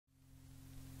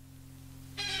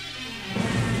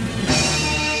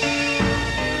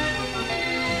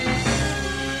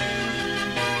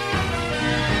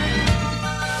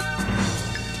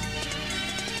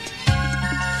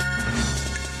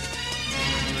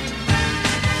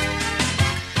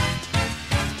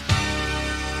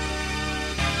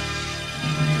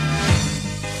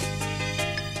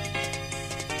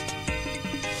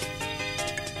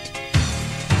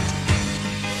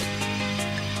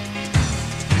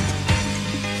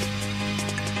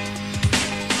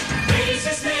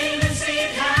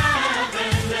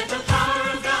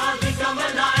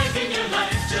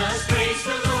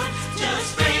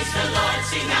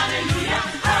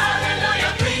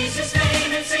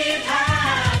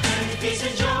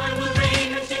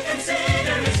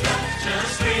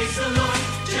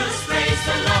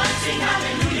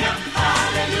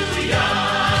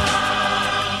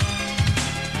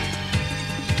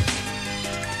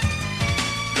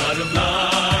God of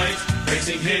light,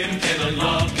 praising Him can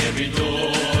unlock every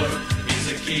door. He's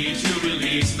the key to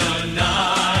release the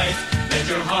night. Let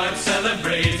your heart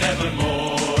celebrate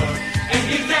evermore, and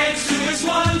give thanks to His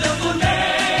wonderful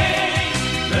name.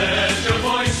 Let your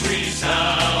voice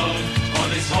resound on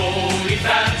this holy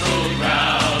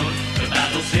battleground. The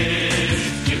battle's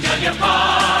His, you've done your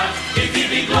part. If He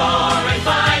be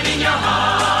glorified in your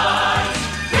heart,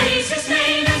 praise His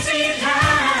name and see it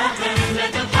happen.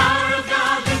 Let the power of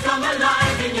God become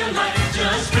alive in your life.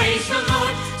 Just praise the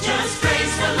Lord, just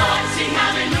praise the Lord. Sing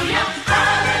hallelujah,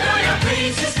 hallelujah.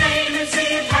 Praise His name and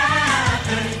see it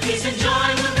happen. Peace and joy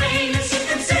will reign as you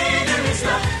consider His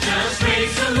love. Just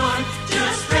praise the Lord,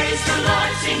 just praise the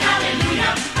Lord. Sing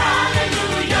hallelujah,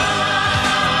 hallelujah.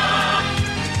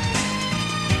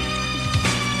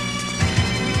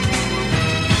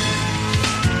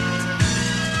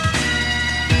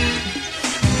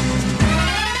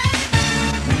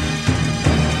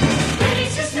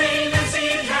 Praise His name and see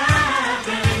it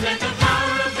happen. Let the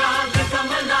power of God become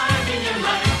alive in your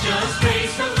life. Just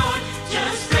praise the Lord,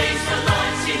 just praise the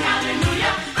Lord. Sing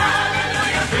hallelujah,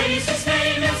 hallelujah. Praise His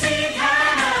name and see it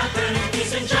happen.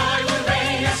 Peace and joy will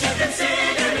reign as you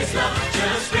consider His love.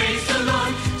 Just praise the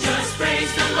Lord, just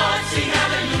praise the Lord. Sing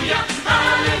hallelujah,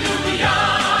 hallelujah.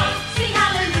 Sing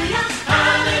hallelujah,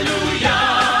 hallelujah.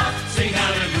 Sing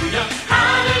hallelujah,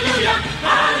 hallelujah,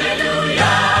 hallelujah.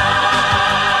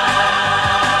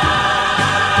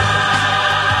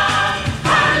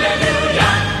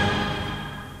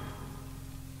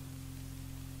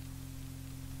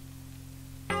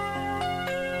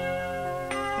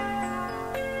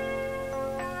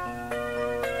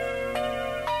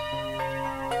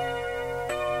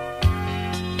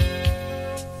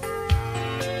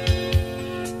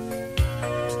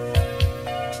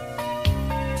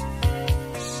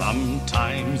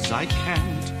 Sometimes I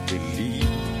can't believe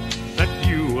that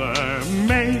you were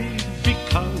made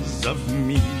because of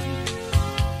me.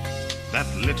 That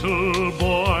little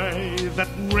boy that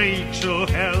Rachel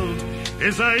held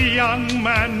is a young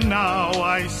man now,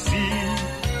 I see.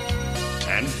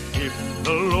 And if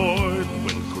the Lord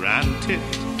will grant it,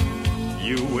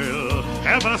 you will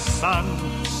have a son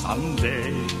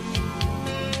someday.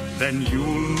 Then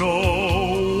you'll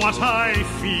know what I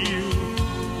feel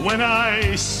when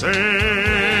I say,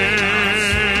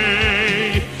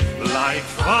 like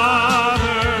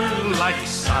father, like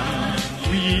son,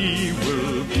 we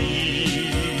will be.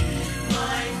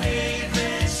 My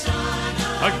favorite son,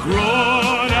 a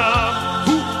grown-up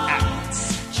who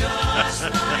acts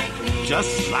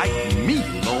just like me,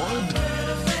 Lord.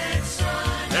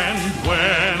 And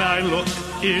when I look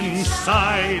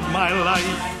inside my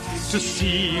life to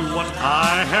see what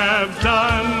I have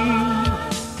done,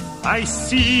 I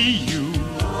see you,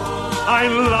 I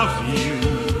love you,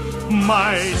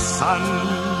 my son.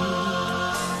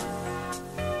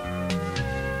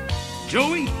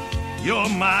 Joey, you're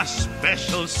my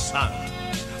special son,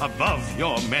 above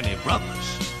your many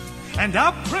brothers. And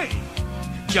I pray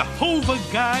Jehovah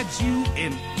guides you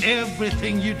in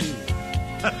everything you do.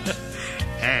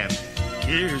 And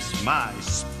here's my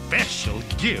special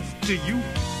gift to you.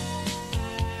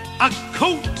 A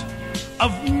coat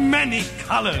of many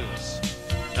colors.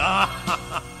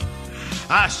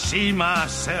 I see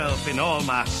myself in all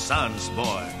my sons,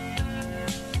 boy.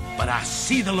 But I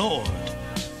see the Lord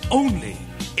only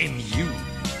in you.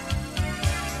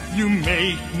 You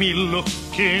make me look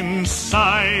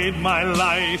inside my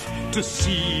life to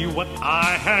see what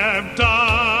I have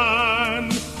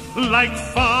done. Like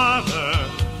father,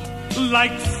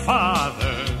 like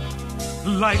father,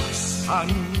 like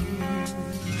son.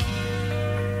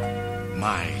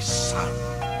 My son.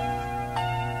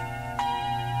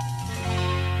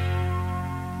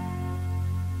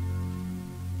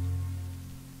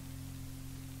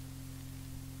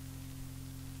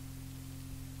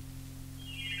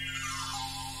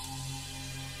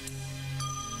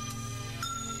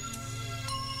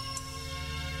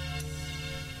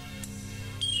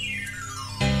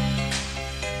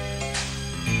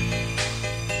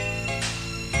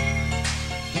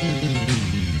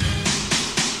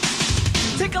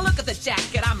 Take a look at the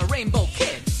jacket, I'm a rainbow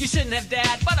kid. You shouldn't have,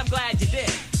 Dad, but I'm glad you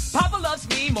did. Papa loves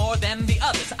me more than the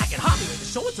others. I can hardly wait to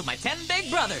show it to my 10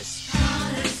 big brothers.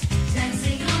 Colors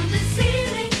dancing on the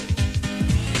ceiling,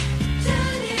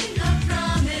 turning a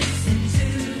promise into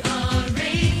a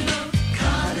rainbow.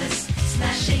 Colors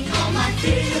splashing all my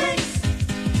feelings.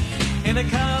 In a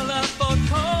colorful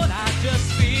coat, I just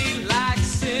feel like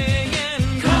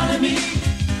singing. Color me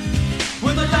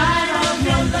with the light of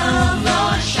your love,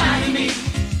 Lord, shine me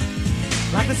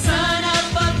like the sun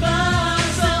up above,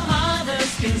 so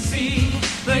others can see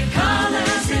the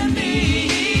colors in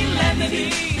me.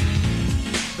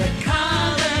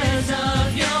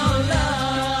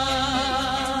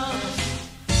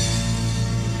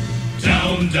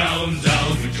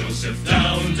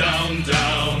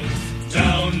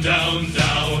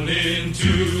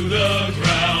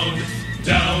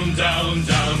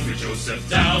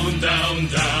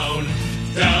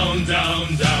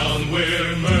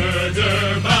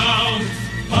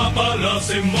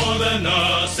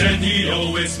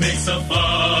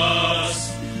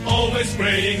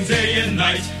 praying day and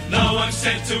night. Now I'm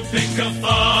sent to pick a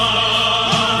fight.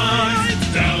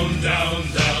 Down, down,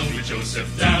 down with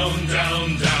Joseph. Down,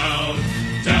 down, down.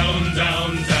 Down,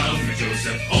 down, down with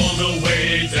Joseph. All the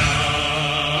way down.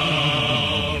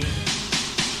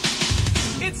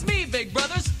 It's me, big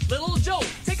brothers, Little Joe.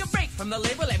 Take a break from the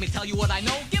labor, let me tell you what I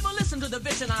know. Give a listen to the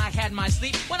vision I had in my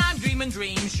sleep. When I'm dreaming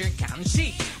dreams, sure counting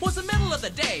sheep. Was the middle of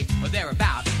the day, or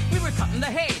thereabout. We were cutting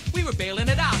the hay, we were baling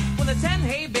it out. When the 10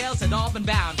 hay bales had all been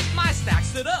bound, my stack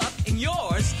stood up, and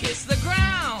yours kissed the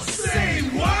ground. Say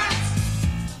what?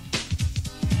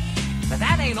 But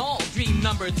that ain't all. Dream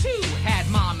number 2 had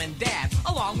mom and dad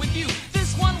along with you.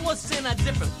 This one was in a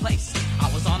different place. I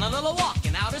was on a little walk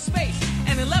in outer space,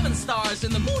 and 11 stars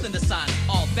in the moon and the sun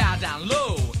all bow down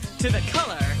low to the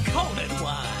color-coded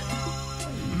one.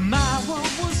 My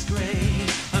world was gray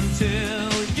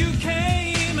until you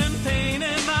came and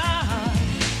painted my heart.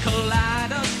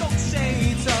 Kaleidoscope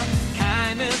shades of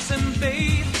kindness and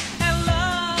faith and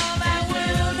love that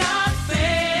will not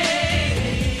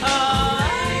fade.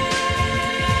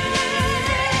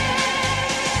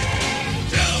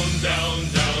 Down, down,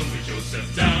 down with Joseph.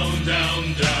 Down, down,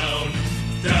 down.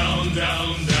 Down,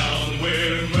 down, down.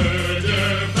 We're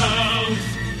murder bound.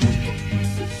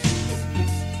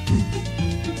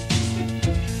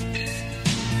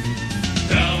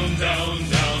 Down, down,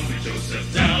 down with Joseph.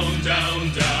 Down, down,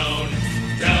 down.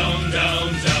 Down, down,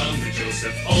 down with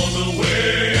Joseph. All the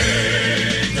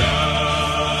way down.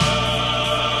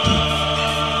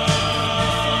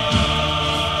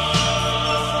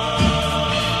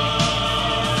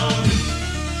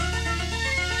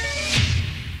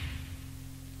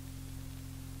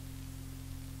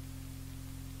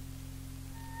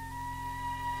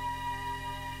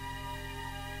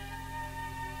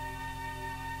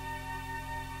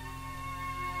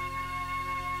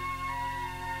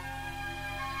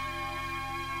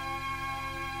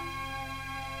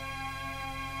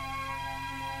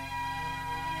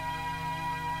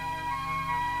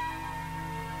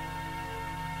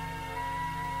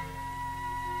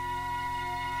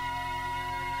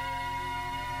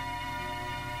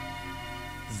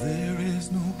 There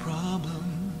is no problem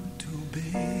too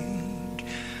big,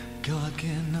 God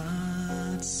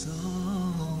cannot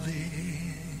solve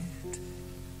it.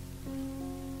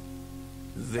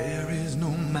 There is no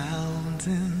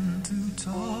mountain too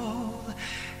tall,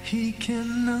 He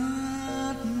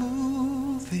cannot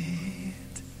move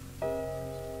it.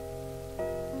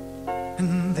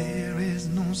 And there is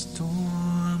no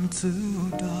storm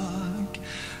too dark,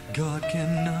 God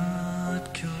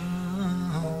cannot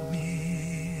calm it.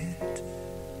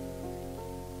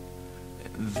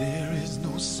 There is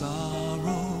no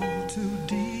sorrow too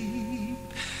deep,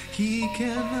 He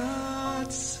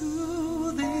cannot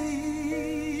soothe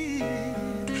it.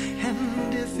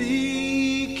 And if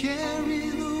He carry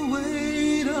the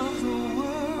weight of the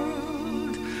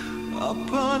world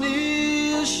upon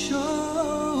His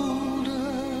shoulders,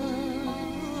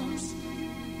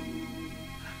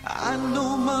 I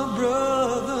know, my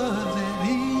brother, that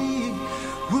He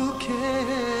will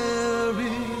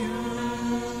carry you.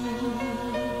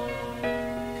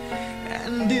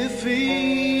 And if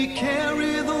He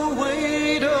carry the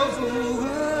weight of the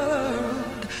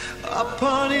world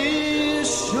upon His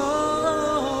shoulders,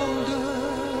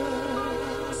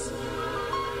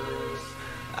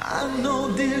 I know,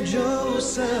 dear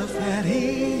Joseph, that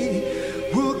He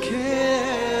will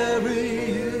carry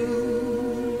you.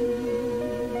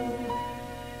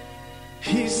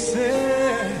 He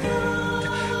said,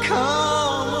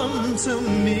 come unto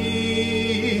me,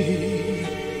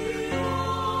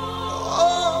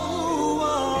 all who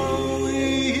are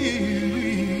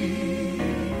weary,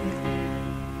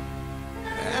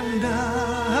 and I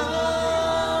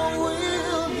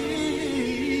will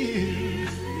heal.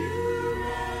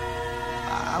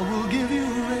 I will give you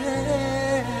rest.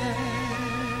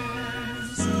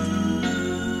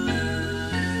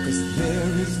 'Cause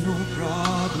there is no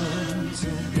problem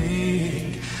too big,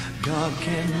 God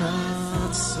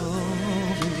cannot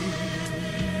solve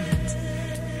it.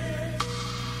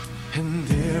 And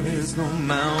there is no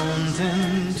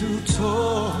mountain too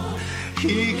tall,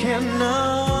 He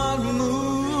cannot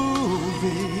move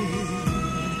it.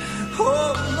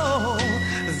 Oh no,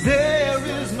 there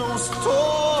is no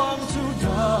storm too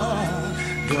dark,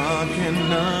 God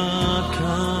cannot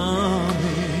calm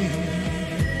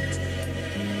it.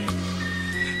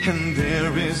 And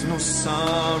there is no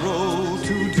sorrow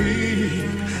too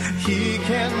deep, He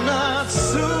cannot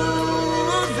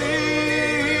soothe it.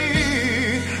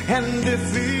 And if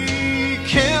He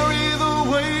carry the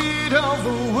weight of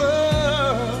the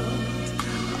world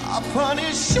upon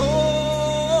His shoulders,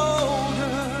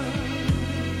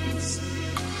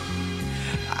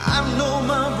 know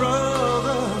my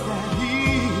brother that he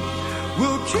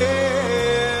will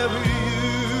carry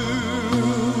you.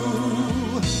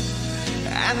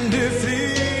 And if he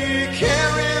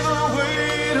carry the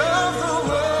weight of the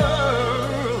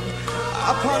world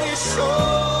upon his shoulders,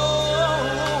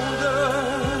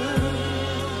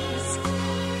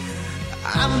 I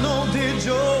know, dear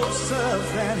Joseph,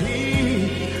 that he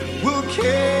will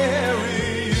carry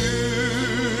you.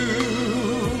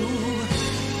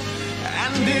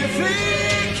 And if he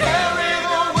carry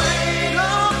the weight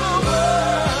of the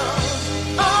world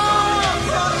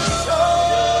upon his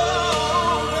shoulders,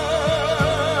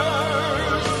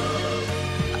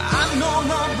 I know,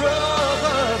 my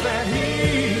brother, that he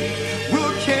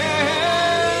will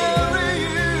carry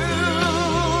you.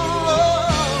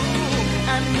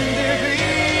 And if he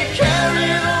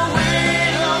carry the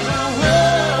weight of the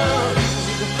world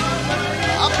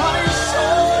upon his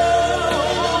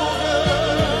shoulders,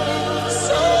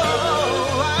 so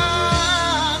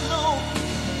I know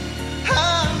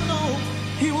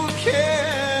he will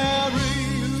carry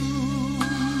you.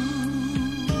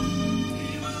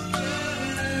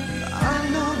 I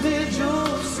know that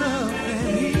Joseph, that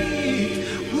he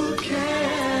will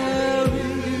carry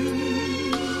you.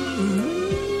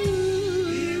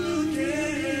 He will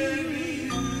carry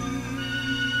you.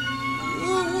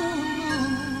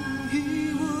 He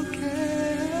will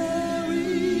carry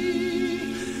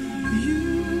you.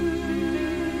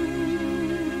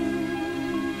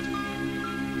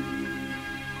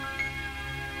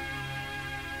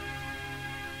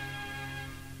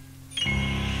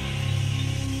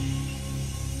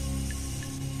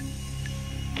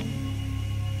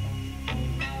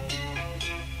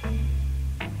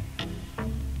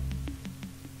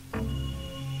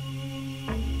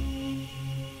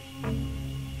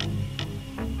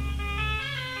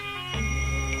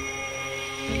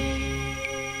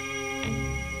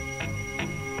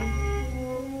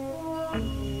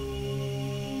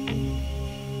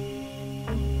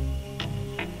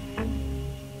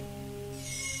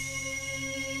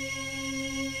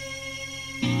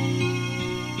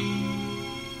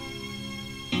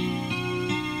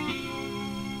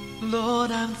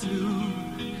 Lord, I'm through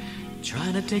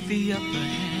trying to take the upper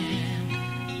hand.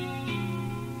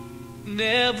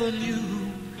 Never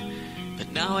knew,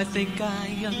 but now I think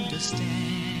I understand.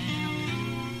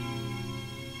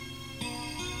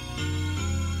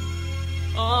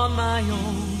 On my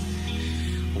own,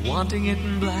 wanting it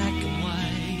in black and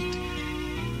white.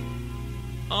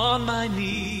 On my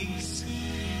knees,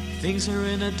 things are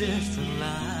in a different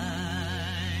light.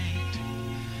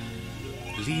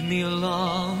 Lead me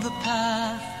along the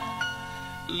path,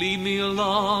 lead me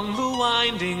along the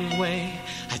winding way.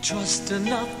 I trust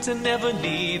enough to never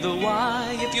need the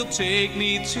why if you'll take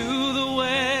me to the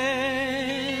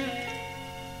way.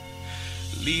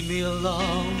 Lead me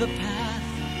along the path,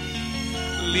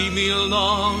 lead me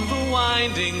along the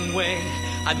winding way.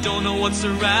 I don't know what's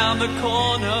around the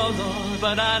corner, Lord,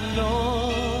 but I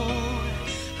know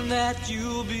that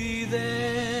you'll be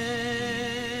there.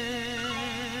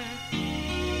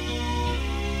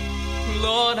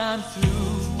 Lord, I'm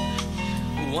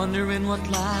through wondering what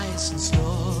lies in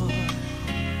store.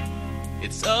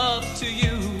 It's up to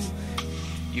you.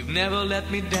 You've never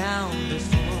let me down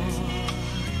before.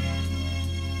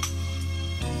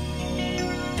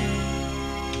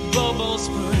 Bubbles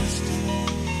burst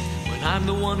when I'm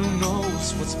the one who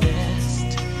knows what's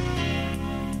best.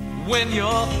 When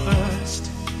you're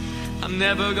first, I'm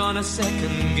never gonna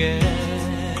second guess.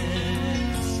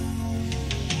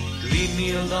 Lead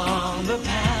me along the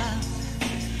path,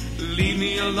 lead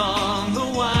me along the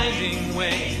winding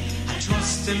way. I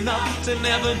trust enough to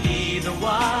never need the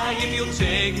why if you'll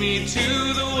take me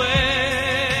to the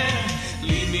way.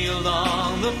 Lead me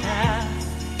along the path,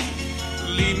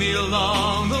 lead me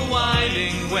along the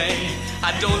winding way.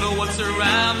 I don't know what's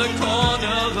around the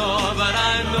corner, Lord, but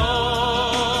I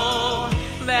know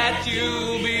that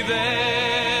you'll be there.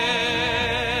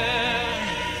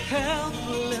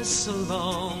 Helpless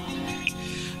alone,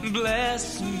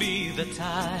 blessed be the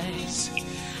ties.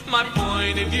 My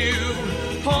point of view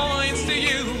points to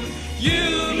you.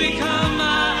 You become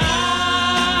my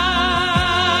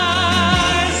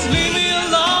eyes. Lead me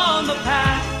along the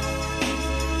path,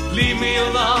 lead me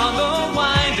along the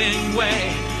winding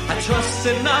way. I trust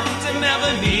enough to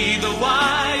never need the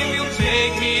why if you'll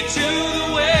take me to the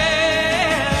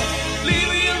way. Lead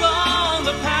me along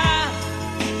the path,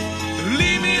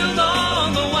 lead me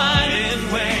along the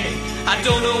winding way. I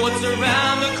don't know what's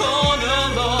around the corner,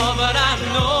 Lord, but I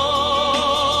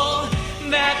know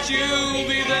that you'll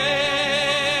be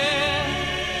there.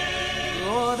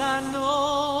 Lord, I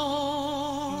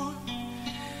know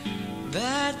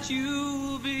that that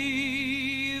you'll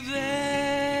be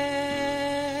there.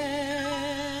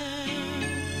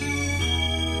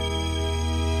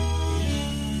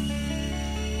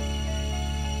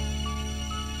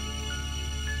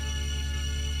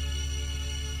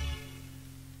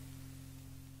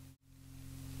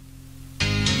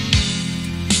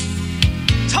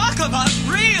 Talk about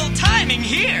real timing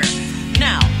here.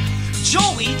 Now,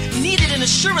 Joey needed an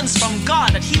assurance from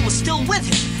God that he was still with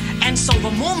him. And so the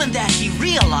moment that he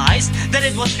realized that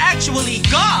it was actually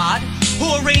God who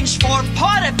arranged for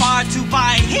Potiphar to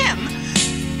buy him,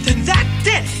 then that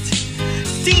did it.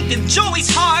 Deep in Joey's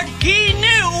heart, he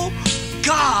knew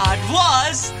God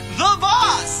was the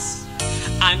boss.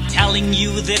 I'm telling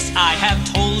you this, I have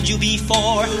told you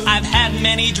before. I've had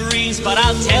many dreams, but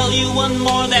I'll tell you one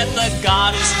more, that the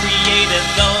God who's created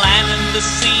the land and the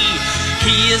sea,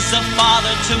 He is a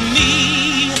father to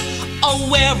me,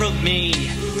 aware of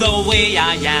me, the way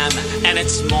I am, and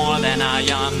it's more than I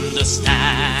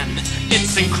understand.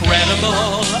 It's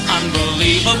incredible,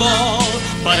 unbelievable,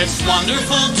 but it's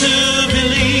wonderful to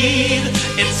believe.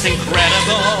 It's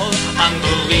incredible,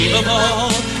 unbelievable,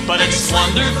 but it's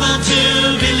wonderful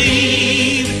to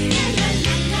believe.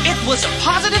 It was a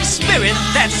positive spirit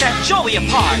that set Joey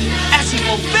apart. As he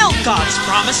fulfilled God's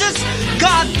promises,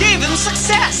 God gave him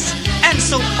success. And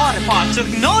so Potiphar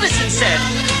took notice and said,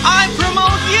 I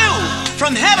promote you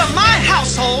from head of my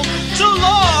household to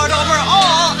Lord over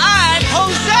all I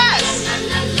possess.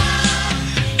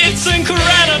 It's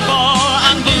incredible,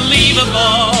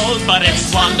 unbelievable, but it's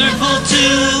wonderful to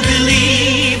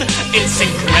believe. It's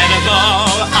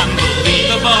incredible,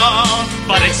 unbelievable,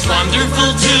 but it's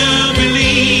wonderful to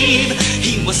believe.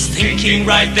 He was thinking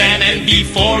right then, and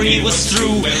before he was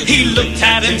through, he looked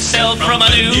at himself from a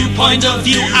new point of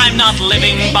view. I'm not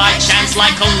living by chance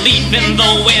like a leaf in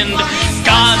the wind.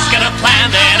 God's got a plan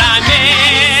that I'm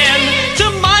in. To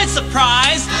my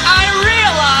surprise, I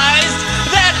realized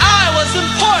that I was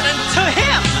important to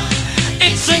him.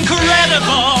 It's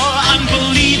incredible,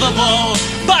 unbelievable,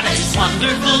 but it's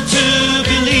wonderful to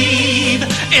believe.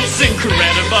 It's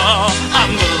incredible,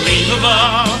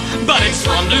 unbelievable, but it's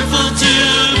wonderful to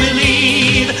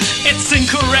believe. It's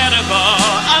incredible,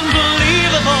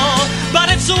 unbelievable,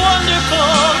 but it's wonderful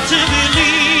to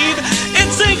believe.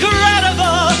 It's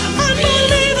incredible,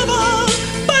 unbelievable,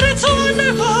 but it's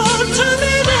wonderful to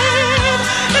believe.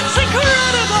 It's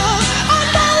incredible,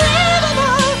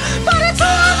 unbelievable, but it's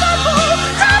wonderful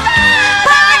to believe.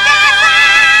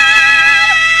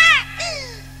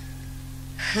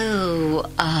 Who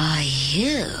are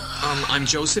you? I'm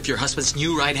Joseph, your husband's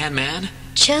new right-hand man.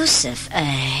 Joseph,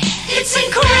 eh? It's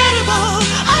incredible,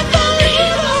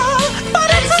 unbelievable, but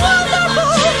it's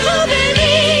wonderful to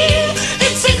believe.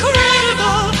 It's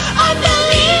incredible,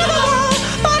 unbelievable,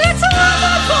 but it's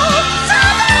wonderful to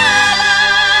believe.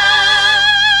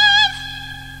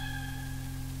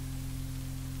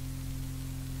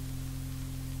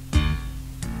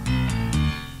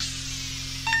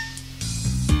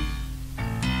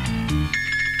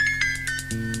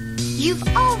 You've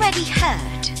already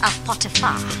heard of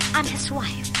Potiphar and his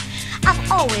wife.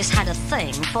 I've always had a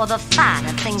thing for the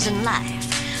finer things in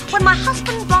life. When my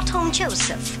husband brought home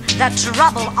Joseph, the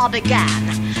trouble all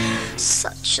began.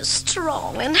 Such a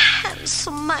strong and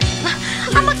handsome man.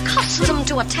 I'm accustomed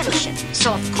to attention,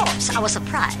 so of course I was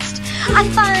surprised. I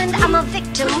find I'm a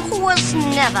victim who was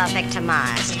never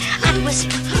victimized. I'd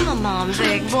whisper, come on,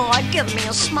 big boy, give me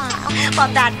a smile.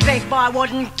 But that big boy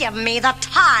wouldn't give me the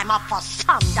time of a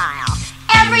sundial.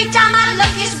 Every time I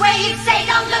look his way, he'd say,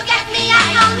 don't look at me,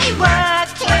 I only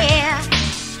work here.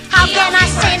 How can I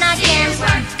sin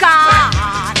against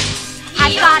God?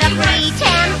 I've got a free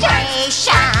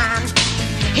temptation.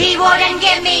 He wouldn't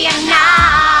give me a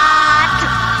nod.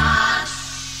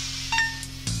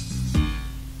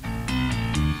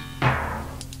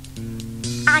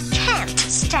 I can't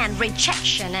stand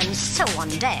rejection, and so one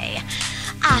day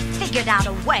I figured out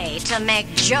a way to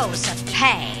make Joseph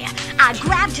pay. I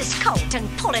grabbed his coat and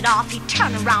pulled it off. He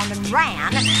turned around and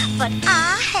ran, but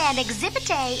I had Exhibit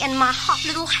A in my hot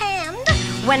little hand.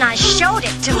 When I showed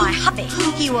it to my hubby,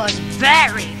 he was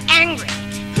very angry.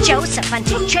 Joseph went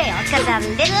to jail because of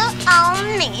little old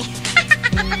me.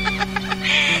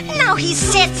 Now he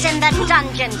sits in the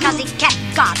dungeon because he kept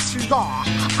God's law.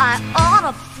 I ought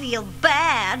to feel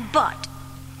bad, but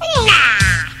nah.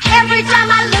 Every time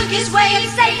I look his way,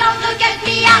 he'd say, don't look at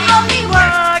me, I only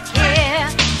work here.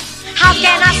 How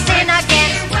can I sin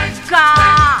against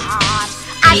God?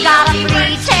 I got a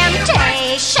free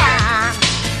temptation.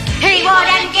 He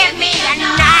wouldn't give me a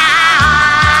nod.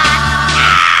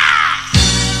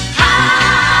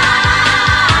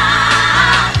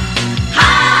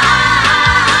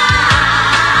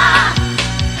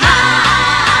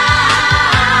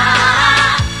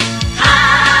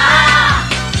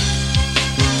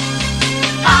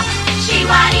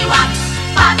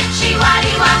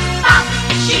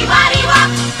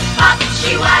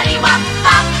 She-waddy-wop,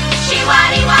 bop,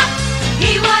 she-waddy-wop.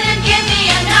 He wouldn't give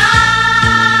me enough.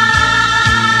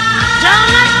 Don't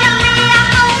look at me, I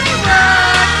only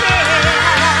work here.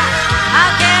 How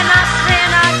can I sin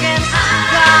against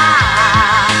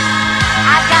God?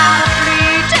 I got a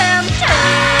free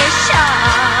temptation.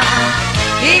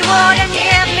 He wouldn't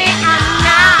give me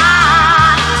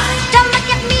enough. Don't look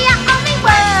at me, I only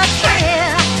work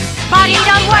here. But he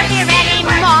don't work here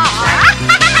anymore.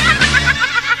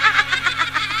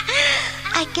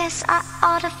 I guess I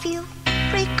ought to feel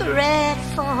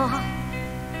regretful.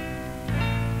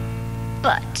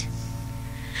 But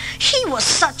he was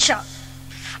such a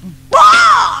bore!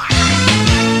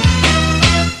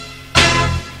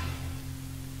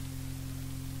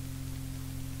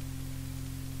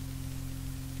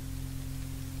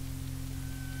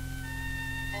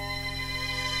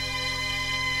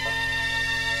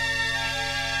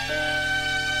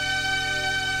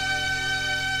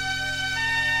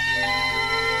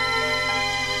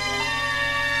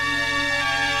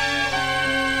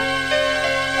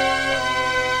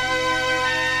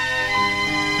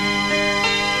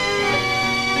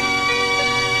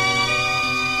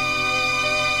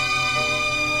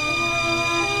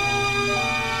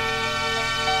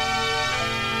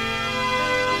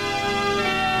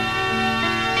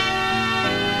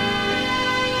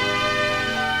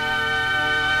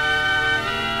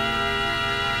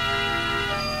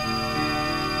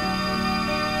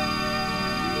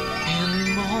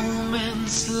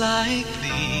 Like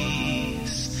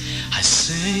these, I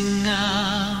sing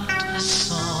out a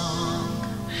song.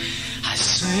 I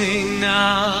sing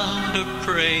out a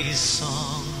praise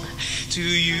song to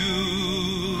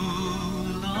you,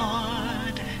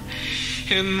 Lord.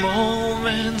 In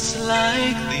moments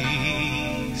like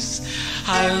these,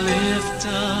 I lift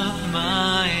up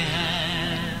my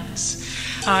hands.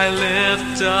 I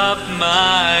lift up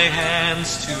my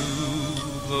hands to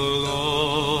the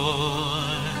Lord.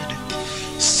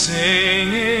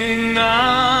 Singing,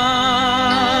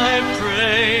 I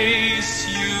praise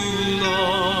you,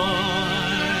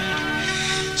 Lord.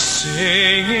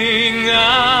 Singing,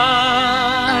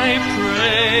 I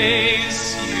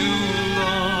praise you,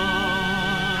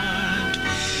 Lord.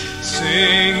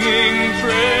 Singing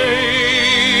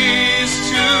praise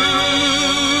to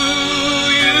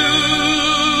you,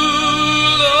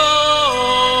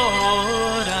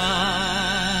 Lord. I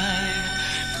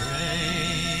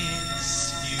praise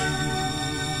you.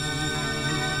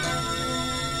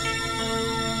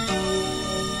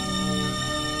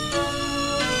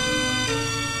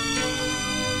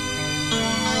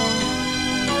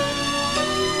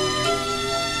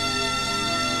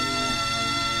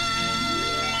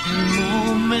 In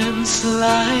moments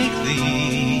like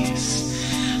these,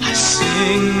 I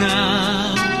sing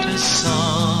out a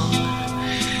song.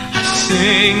 I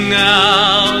sing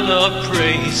out a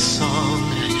praise song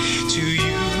to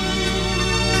you,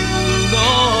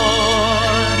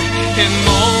 Lord. In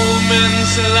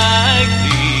moments like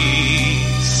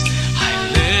these, I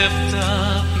lift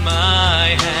up my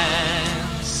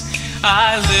hands.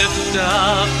 I lift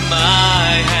up my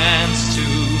hands to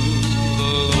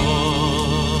the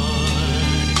Lord,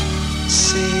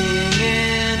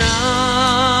 singing,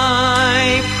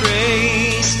 I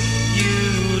praise you,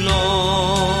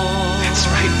 Lord. That's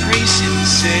right, praise Him.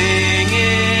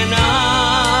 Singing, I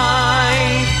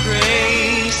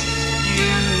praise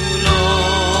you,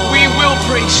 Lord. We will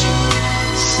praise you.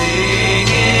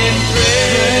 Singing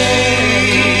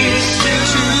praise to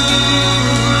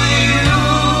you,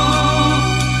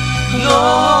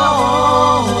 Lord.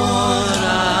 I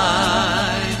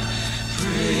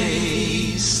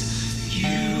praise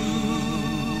you.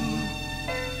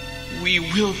 We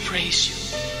will praise you.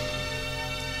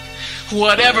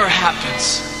 Whatever happens.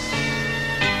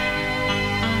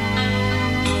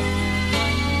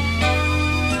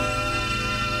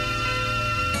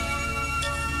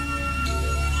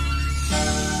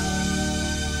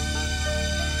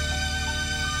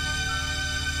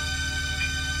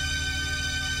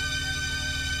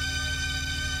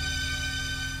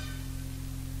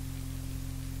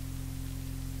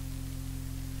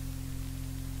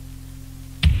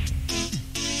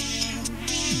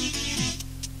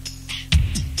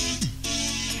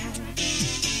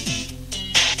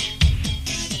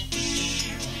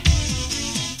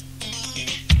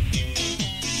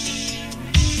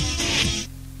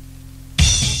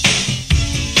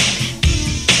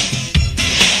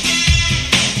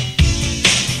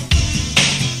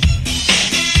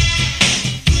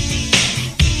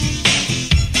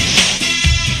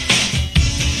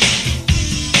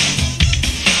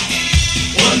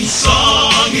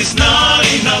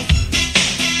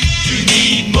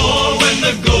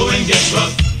 going gets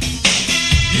rough.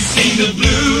 You sing the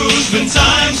blues when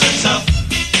times are tough,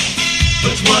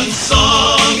 but one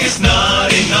song is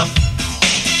not enough.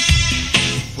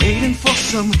 Waiting for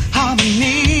some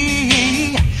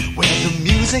harmony, where the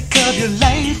music of your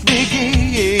life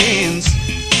begins.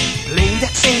 Play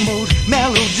that same old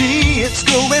melody, it's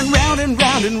going round and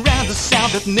round and round, the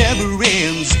sound that never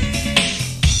ends.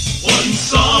 One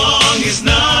song is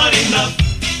not enough.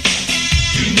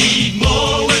 You need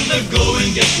more when the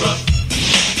going gets rough.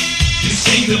 You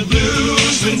sing the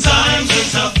blues when times are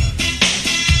tough,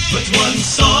 but one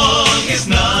song is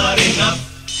not enough.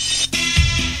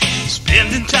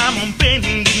 Spending time on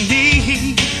bending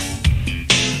knee,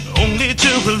 only to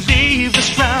relieve the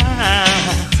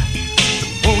strife.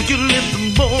 The more you live,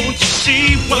 the more you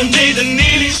see. One day the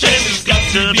needy stress has got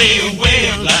to be a way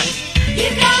of life. You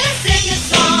gotta sing a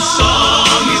song. One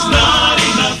song is not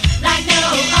enough. Like no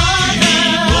You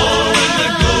need other. more when the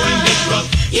going gets rough.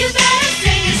 You better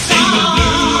sing a Sing the song.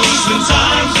 blues when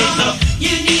times are tough,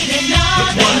 You need another.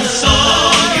 but one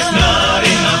song is not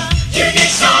enough. You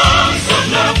need songs of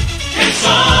love and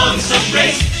songs of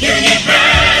praise. You need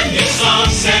brand new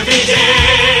songs every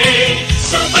day.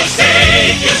 So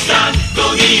forsake your stand, go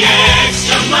the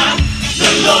extra mile.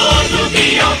 The Lord will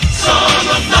be your song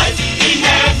of life in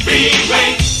every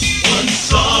way. One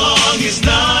song is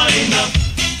not enough.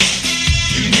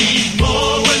 You need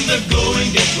more when the going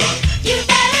gets rough. You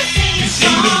better sing You a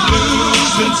sing the song.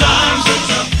 blues when times are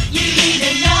tough, You need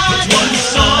but another. one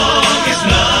song is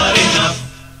not enough.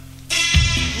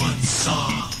 One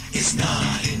song is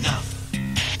not enough.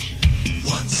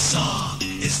 One song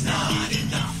is not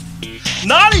enough.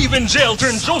 Not even jail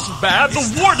turned Joseph bad. The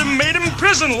warden made him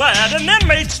prison lad, and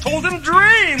inmates told him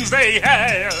dreams they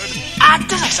had.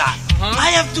 Dasa-san, I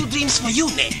have two dreams for you,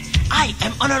 ne. I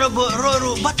am Honorable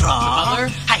Roro Batra. butler?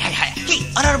 Hi. He,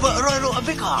 Honorable Roro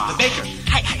Baker. The baker.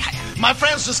 Hi. My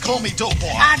friends just call me Dope Boy.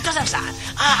 Dasa-san,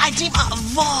 I dream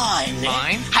of wine.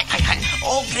 Wine? Hi.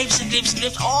 Oh, grapes,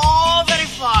 oh, very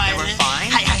fine. They were fine?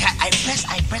 Hi. I press,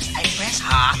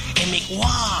 and make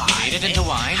wine. Made it into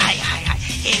wine? Hi.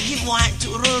 And give wine to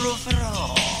Roro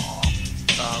Ferro.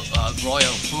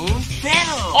 Royal food?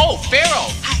 Ferro. Oh, Pharaoh.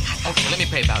 Hi. Okay, let me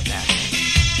pray about that.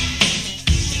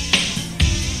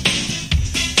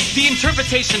 The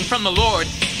interpretation from the Lord.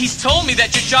 He's told me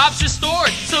that your job's restored.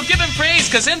 So give him praise,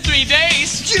 because in 3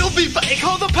 days... You'll be back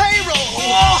on the payroll.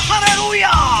 Oh,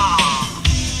 hallelujah.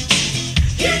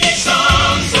 You need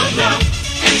songs of love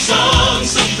and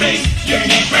songs of praise. You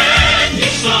need brand new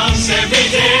songs every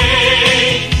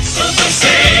day. So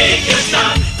forsake your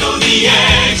stand, go the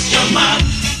extra mile.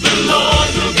 The Lord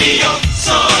will be your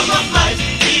song of life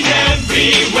in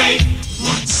every way.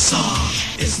 One song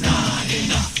is not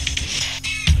enough.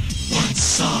 One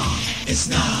song is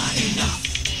not enough.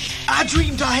 I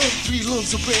dreamed I had 3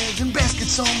 loaves of bread and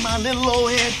baskets on my little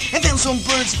old head, and then some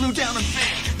birds flew down and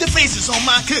fed their faces on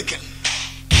my cooking.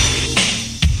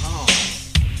 Oh,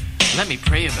 let me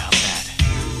pray about that.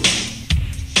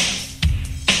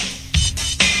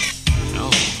 No.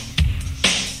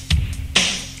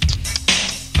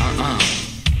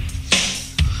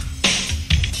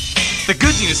 The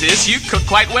good news is you cook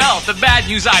quite well. The bad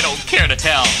news I don't care to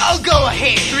tell. Oh, go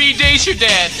ahead. 3 days you're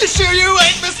dead. You sure you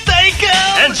ain't mistaken?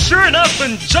 And sure enough,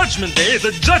 on Judgment Day,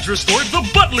 the judge restored the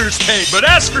butler's pay. But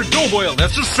as for Doughboy,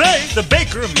 let's just say, the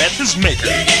baker met his maker.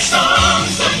 You need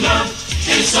songs of love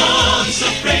and songs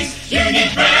of praise. You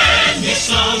need brand new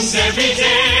songs every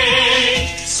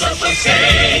day. So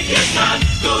forsake your stand,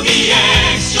 go the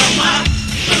extra mile.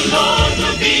 The Lord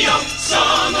will be your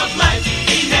song of life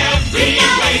in every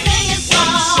way.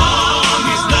 One song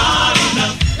is not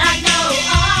enough. Like no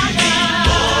other.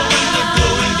 More when the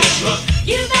going gets rough.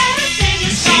 You better sing a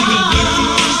You sing the song.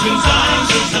 blues when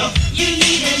times are tough. You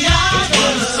need One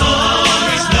another. song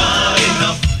is not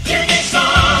enough. You need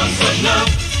songs of love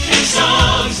and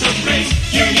songs of praise.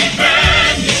 You need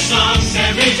brand new songs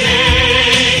every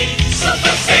day. So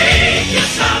forsake your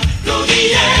sound, go the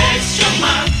extra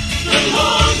mile. The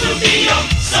Lord will be your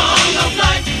song of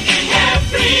life in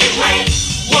every way.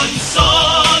 One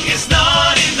song is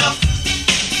not enough.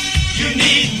 You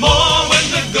need more when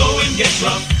the going gets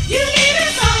rough. You need